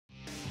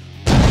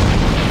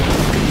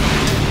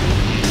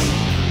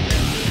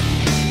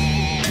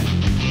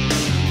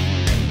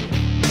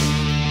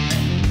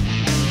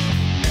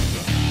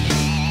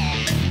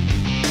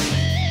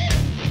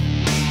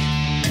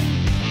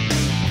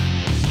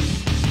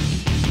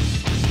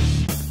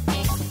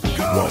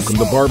Welcome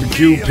to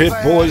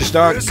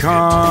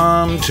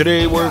BBQPitBoys.com.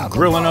 Today we're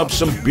grilling up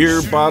some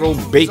beer bottle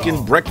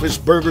bacon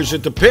breakfast burgers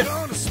at the pit.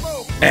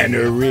 And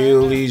they're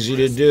real easy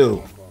to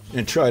do.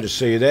 And try to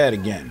say that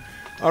again.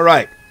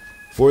 Alright,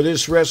 for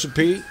this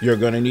recipe, you're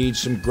going to need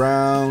some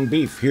ground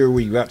beef. Here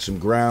we've got some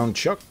ground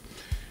chuck.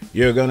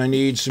 You're going to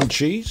need some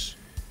cheese.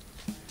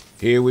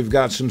 Here we've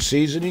got some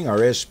seasoning, our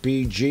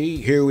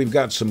SPG. Here we've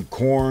got some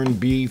corned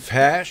beef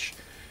hash.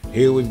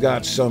 Here we've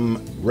got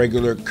some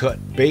regular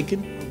cut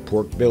bacon,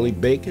 pork belly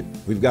bacon.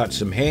 We've got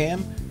some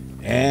ham.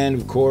 And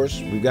of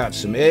course, we've got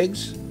some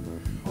eggs,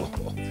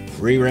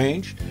 free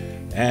range.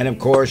 And of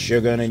course,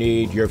 you're going to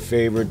need your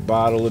favorite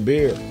bottle of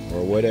beer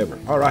or whatever.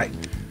 All right,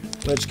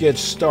 let's get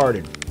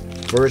started.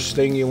 First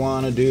thing you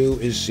want to do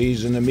is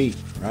season the meat,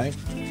 right?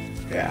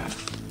 Yeah.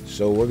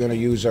 So we're going to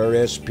use our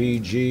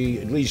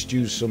SPG, at least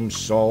use some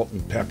salt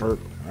and pepper,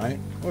 right?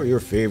 Or your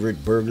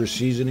favorite burger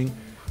seasoning,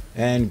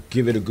 and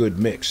give it a good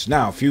mix.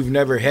 Now, if you've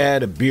never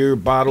had a beer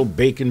bottle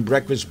bacon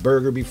breakfast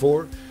burger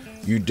before,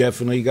 you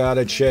definitely got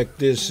to check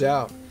this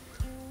out.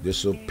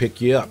 This will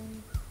pick you up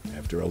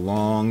after a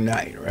long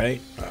night,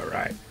 right? All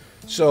right.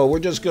 So we're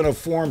just going to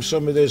form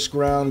some of this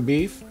ground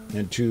beef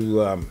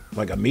into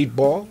like a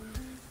meatball,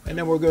 and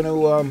then we're going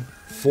to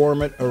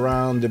form it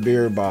around the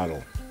beer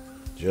bottle,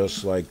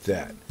 just like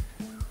that.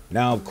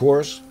 Now, of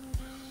course,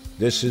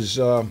 this is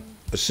a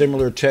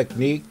similar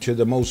technique to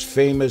the most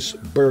famous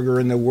burger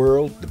in the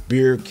world, the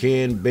beer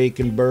can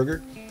bacon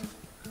burger.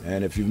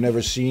 And if you've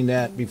never seen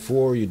that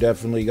before, you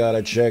definitely got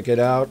to check it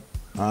out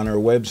on our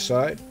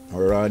website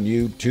or on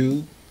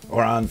YouTube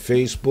or on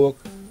Facebook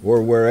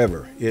or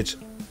wherever. It's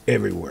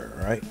everywhere,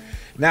 right?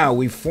 Now,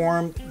 we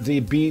formed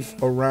the beef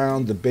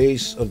around the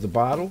base of the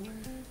bottle,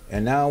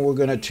 and now we're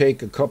going to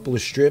take a couple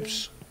of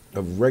strips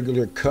of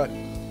regular cut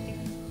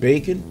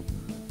bacon.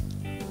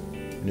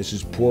 And this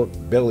is pork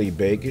belly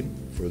bacon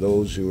for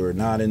those who are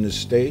not in the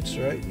States,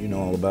 right? You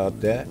know all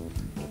about that.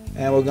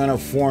 And we're going to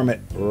form it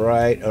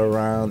right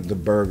around the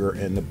burger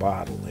and the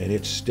bottle. And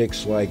it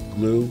sticks like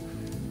glue.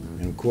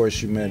 And of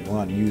course, you might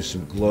want to use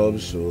some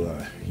gloves so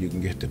you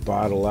can get the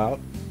bottle out.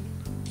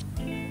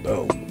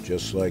 Boom,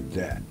 just like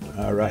that.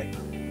 All right.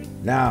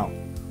 Now,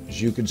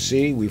 as you can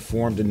see, we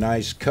formed a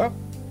nice cup.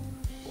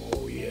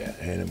 Oh, yeah.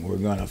 And we're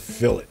going to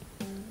fill it.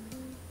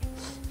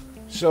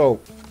 So,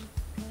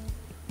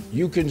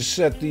 you can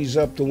set these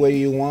up the way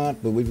you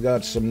want, but we've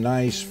got some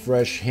nice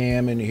fresh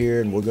ham in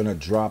here, and we're going to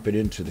drop it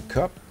into the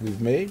cup we've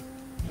made.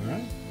 All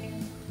right.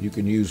 You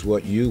can use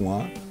what you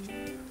want.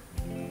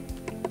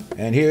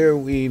 And here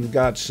we've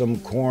got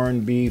some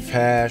corned beef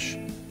hash.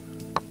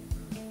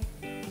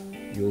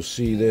 You'll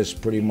see this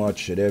pretty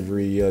much at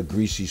every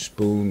greasy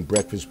spoon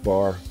breakfast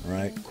bar,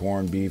 right?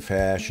 Corned beef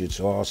hash, it's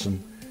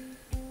awesome.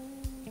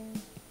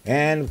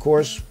 And of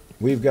course,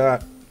 we've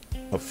got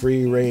a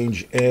free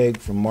range egg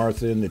from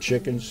Martha and the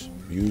Chickens.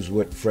 Use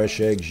what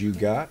fresh eggs you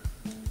got.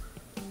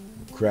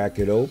 Crack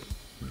it open,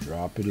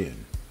 drop it in,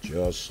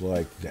 just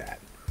like that.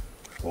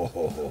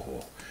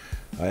 Oh,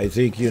 I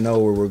think you know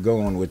where we're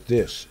going with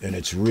this, and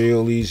it's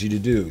real easy to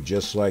do,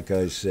 just like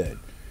I said.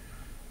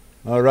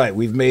 All right,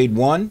 we've made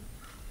one.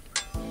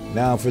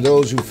 Now, for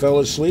those who fell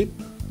asleep,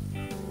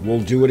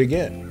 we'll do it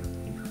again.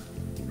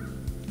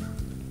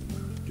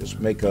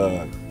 Just make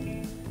some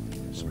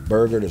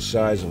burger the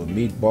size of a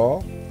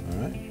meatball.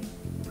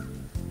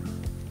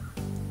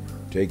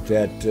 Take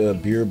that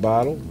beer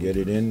bottle, get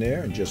it in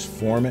there, and just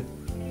form it.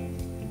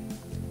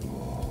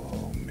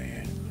 Oh,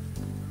 man.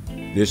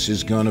 This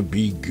is going to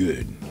be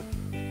good.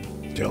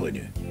 I'm telling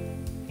you.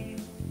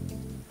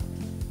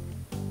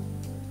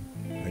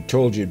 I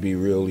told you it'd be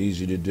real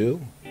easy to do.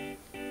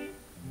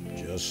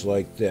 Just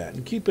like that.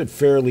 And keep it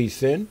fairly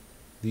thin.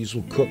 These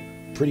will cook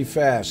pretty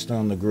fast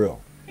on the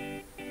grill.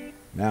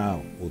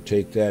 Now, we'll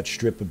take that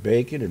strip of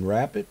bacon and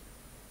wrap it.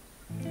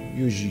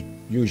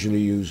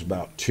 Usually use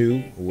about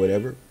 2 or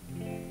whatever.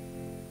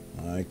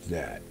 Like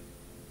that.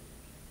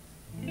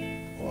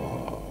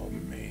 Oh,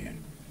 man.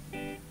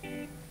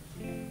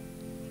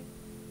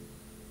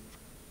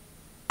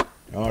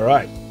 All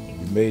right.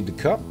 You made the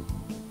cup.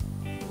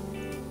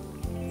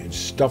 And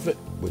stuff it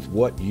with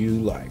what you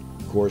like.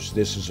 Of course,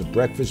 this is a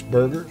breakfast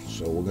burger,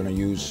 so we're going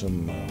to use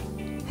some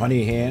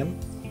honey ham,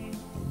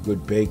 a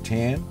good baked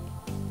ham.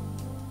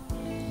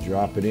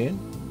 Drop it in.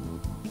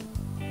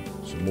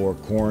 Some more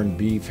corned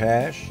beef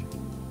hash.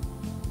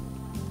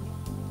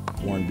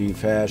 Corned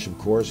beef hash, of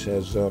course,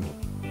 has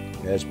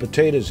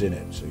potatoes in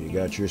it, so you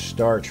got your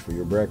starch for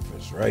your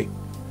breakfast, right?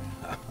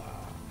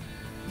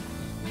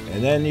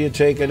 And then you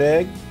take an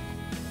egg,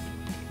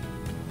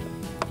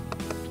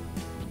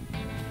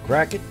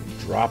 crack it,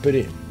 drop it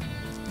in.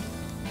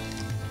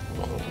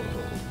 Oh,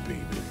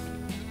 baby.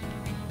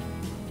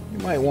 You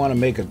might want to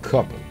make a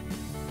couple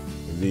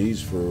of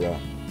these for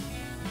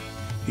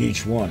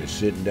each one is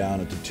sitting down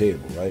at the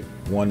table, right?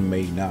 One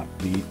may not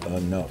be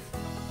enough.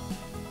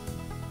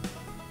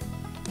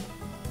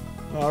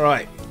 All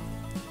right,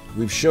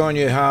 we've shown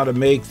you how to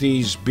make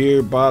these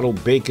beer bottle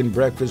bacon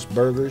breakfast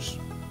burgers.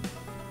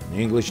 An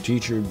English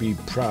teacher would be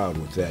proud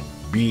with that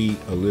B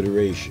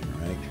alliteration,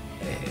 right?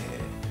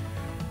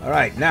 All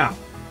right, now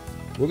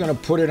we're going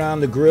to put it on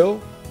the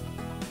grill,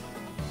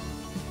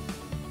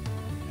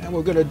 and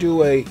we're going to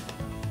do a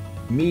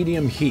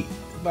medium heat,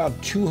 about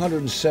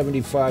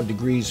 275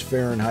 degrees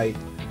Fahrenheit.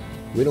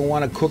 We don't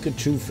want to cook it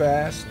too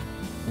fast,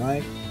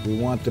 right? We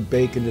want the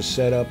bacon to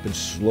set up and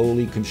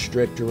slowly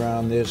constrict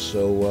around this,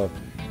 so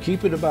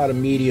keep it about a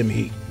medium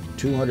heat,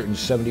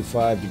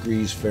 275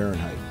 degrees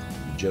Fahrenheit.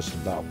 Just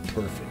about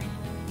perfect.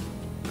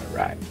 All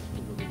right.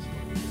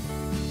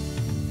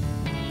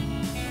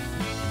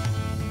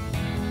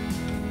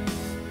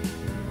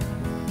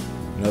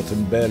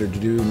 Nothing better to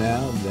do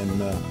now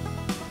than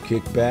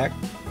kick back,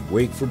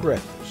 wait for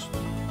breakfast.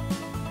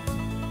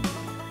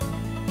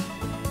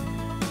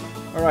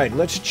 All right,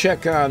 let's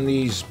check on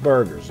these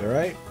burgers, all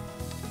right?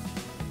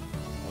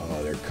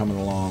 Oh, they're coming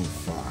along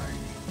fine.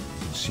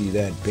 You can see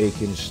that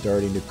bacon is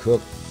starting to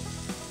cook.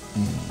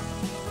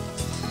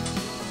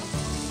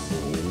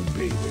 Oh,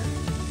 baby.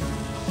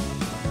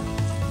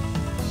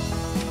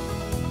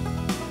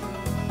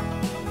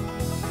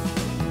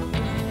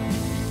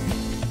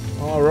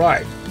 All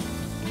right.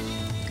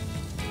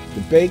 The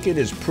bacon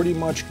is pretty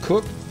much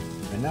cooked,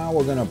 and now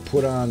we're going to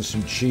put on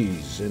some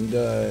cheese. And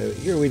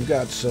here we've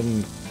got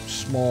some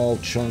small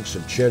chunks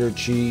of cheddar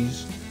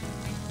cheese.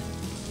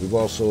 We've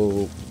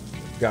also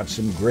got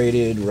some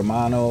grated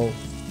Romano,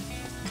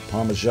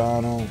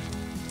 Parmigiano.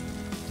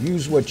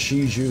 Use what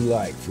cheese you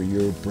like for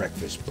your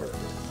breakfast burger.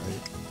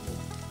 Right?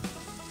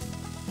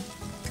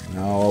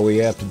 Now all we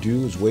have to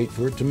do is wait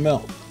for it to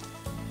melt.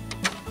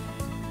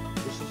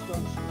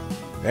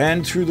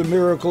 And through the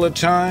miracle of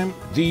time,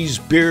 these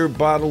beer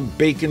bottle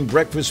bacon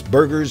breakfast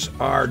burgers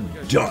are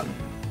done.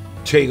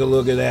 Take a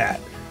look at that.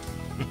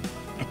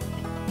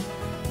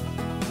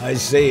 I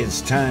say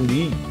it's time to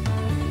eat.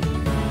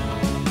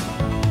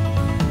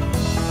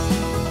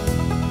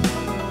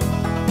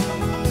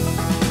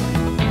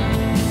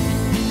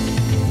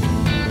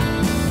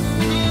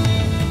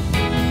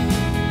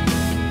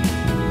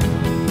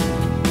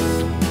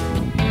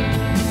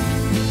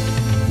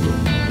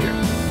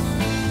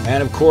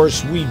 And of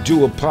course, we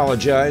do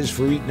apologize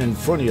for eating in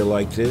front of you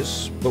like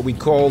this, but we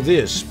call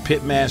this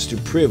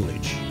Pitmaster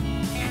privilege.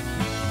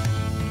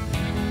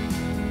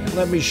 And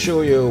let me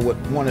show you what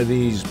one of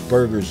these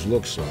burgers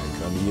looks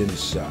like on the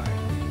inside.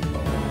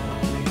 Oh,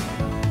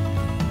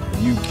 man.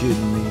 Are you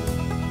kidding me?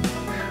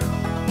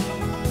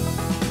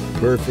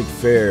 Perfect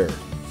fare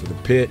for the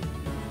pit,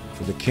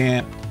 for the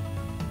camp,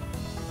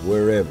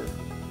 wherever.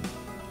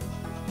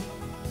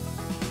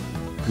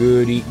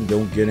 Good eating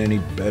don't get any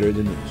better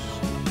than this.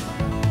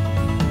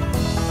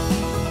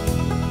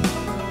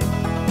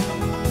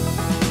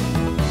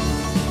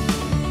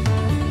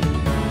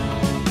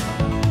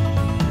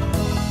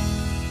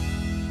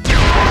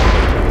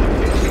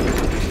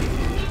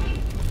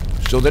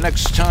 So the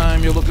next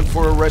time you're looking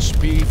for a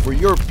recipe for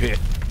your pit,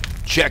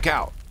 check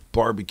out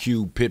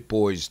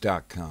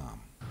BBQPitBoys.com.